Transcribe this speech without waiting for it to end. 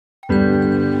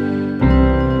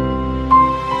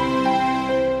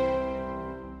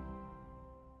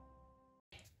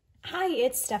Hi,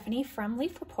 it's Stephanie from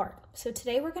Leaf Report. So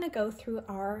today we're going to go through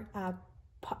our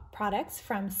products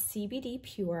from CBD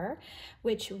Pure,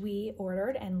 which we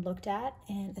ordered and looked at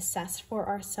and assessed for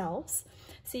ourselves.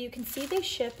 So you can see they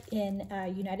ship in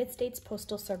United States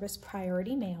Postal Service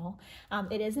Priority Mail.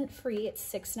 It isn't free, it's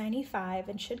 $6.95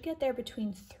 and should get there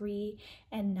between 3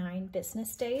 and 9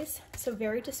 business days. So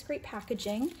very discreet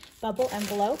packaging, bubble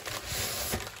envelope.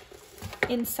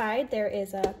 Inside there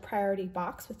is a priority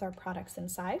box with our products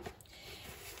inside.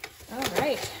 All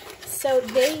right, so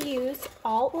they use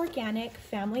all organic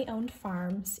family-owned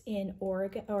farms in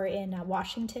Oregon or in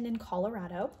Washington and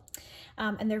Colorado.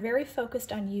 And they're very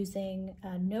focused on using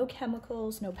no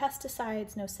chemicals, no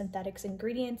pesticides, no synthetics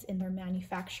ingredients in their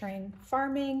manufacturing,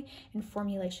 farming, and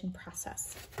formulation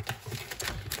process.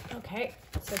 Okay,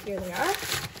 so here they are.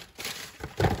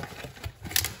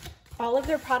 All of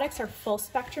their products are full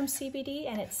spectrum CBD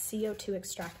and it's CO2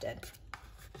 extracted.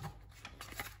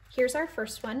 Here's our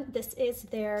first one. This is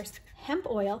their hemp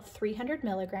oil, 300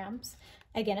 milligrams.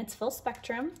 Again, it's full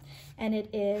spectrum and it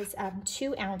is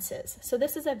 2 ounces. So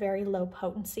this is a very low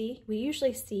potency. We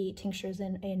usually see tinctures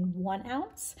in 1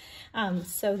 ounce.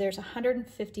 So there's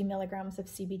 150 milligrams of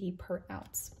CBD per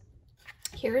ounce.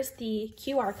 Here's the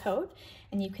QR code,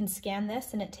 and you can scan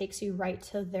this and it takes you right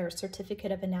to their certificate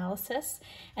of analysis.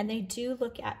 And they do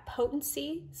look at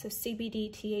potency, so CBD,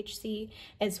 THC,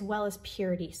 as well as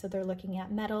purity. So they're looking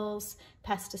at metals,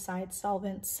 pesticides,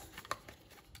 solvents.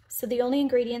 So the only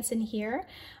ingredients in here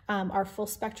are full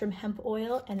spectrum hemp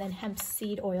oil and then hemp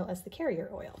seed oil as the carrier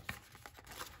oil.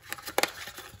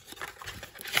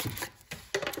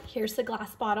 Here's the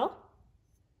glass bottle,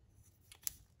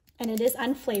 and it is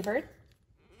unflavored.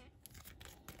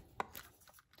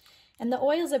 And the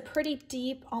oil is a pretty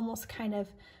deep, almost kind of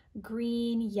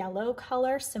green yellow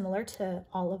color, similar to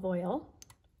olive oil.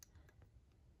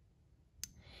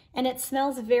 And it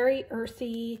smells very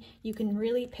earthy. You can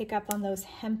really pick up on those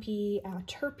hempy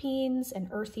terpenes and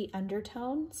earthy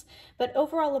undertones, but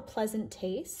overall a pleasant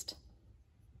taste.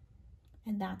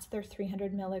 And that's their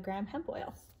 300 milligram hemp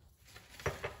oil.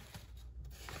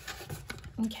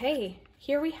 Okay.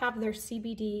 Here we have their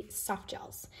CBD soft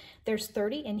gels. There's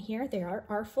 30 in here. They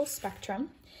are full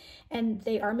spectrum and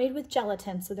they are made with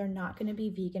gelatin, so they're not going to be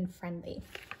vegan friendly.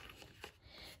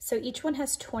 So each one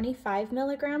has 25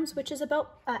 milligrams, which is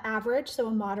about average, so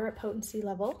a moderate potency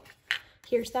level.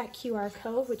 Here's that QR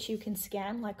code, which you can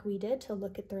scan like we did to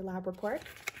look at their lab report.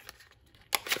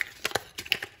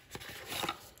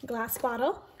 Glass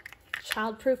bottle,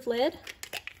 child-proof lid.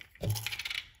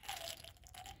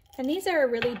 And these are a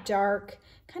really dark,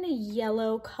 kind of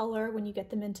yellow color when you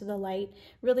get them into the light.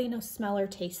 Really no smell or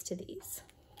taste to these.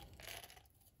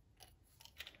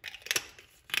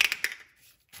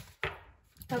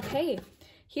 Okay,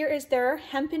 here is their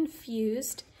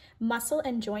hemp-infused muscle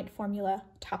and joint formula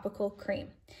topical cream.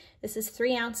 This is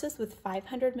 3 ounces with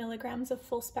 500 milligrams of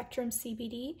full spectrum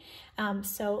CBD.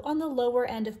 So on the lower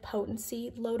end of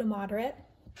potency, low to moderate.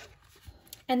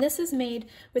 And this is made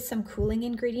with some cooling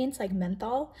ingredients like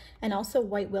menthol and also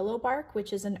white willow bark,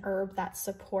 which is an herb that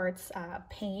supports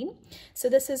pain. So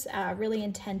this is really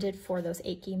intended for those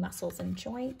achy muscles and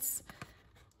joints.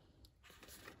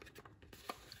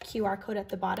 QR code at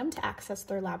the bottom to access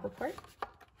their lab report.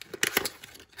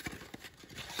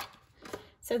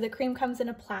 So the cream comes in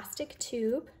a plastic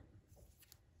tube.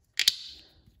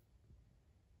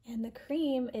 And the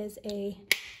cream is a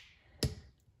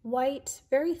white,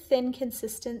 very thin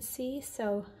consistency,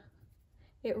 so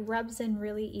it rubs in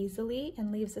really easily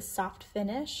and leaves a soft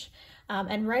finish.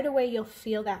 And right away you'll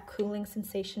feel that cooling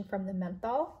sensation from the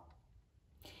menthol.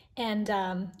 And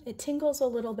it tingles a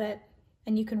little bit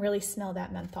and you can really smell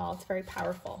that menthol. It's very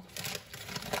powerful.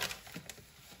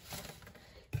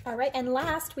 All right, and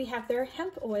last we have their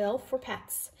hemp oil for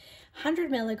pets. 100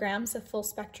 milligrams of full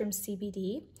spectrum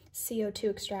CBD,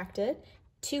 CO2 extracted,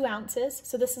 2 ounces,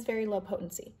 so this is very low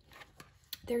potency.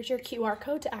 There's your QR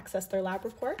code to access their lab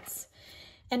reports.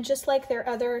 And just like their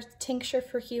other tincture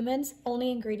for humans, only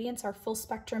ingredients are full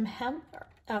spectrum hemp,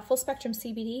 full spectrum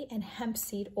CBD and hemp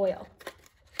seed oil.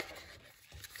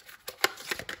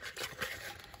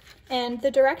 And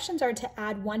the directions are to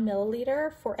add 1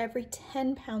 milliliter for every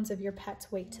 10 pounds of your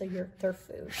pet's weight to their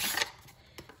food.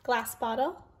 Glass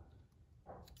bottle,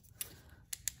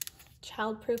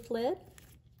 child-proof lid.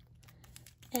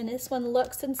 And this one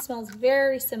looks and smells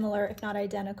very similar, if not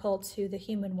identical, to the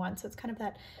human one. So it's kind of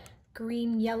that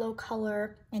green yellow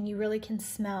color, and you really can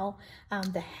smell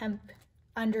the hemp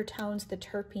undertones, the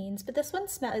terpenes. But this one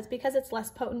smells, because it's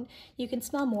less potent, you can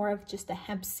smell more of just the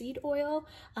hemp seed oil,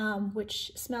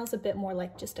 which smells a bit more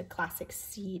like just a classic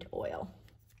seed oil.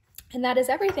 And that is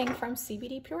everything from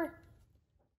CBD Pure.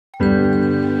 you.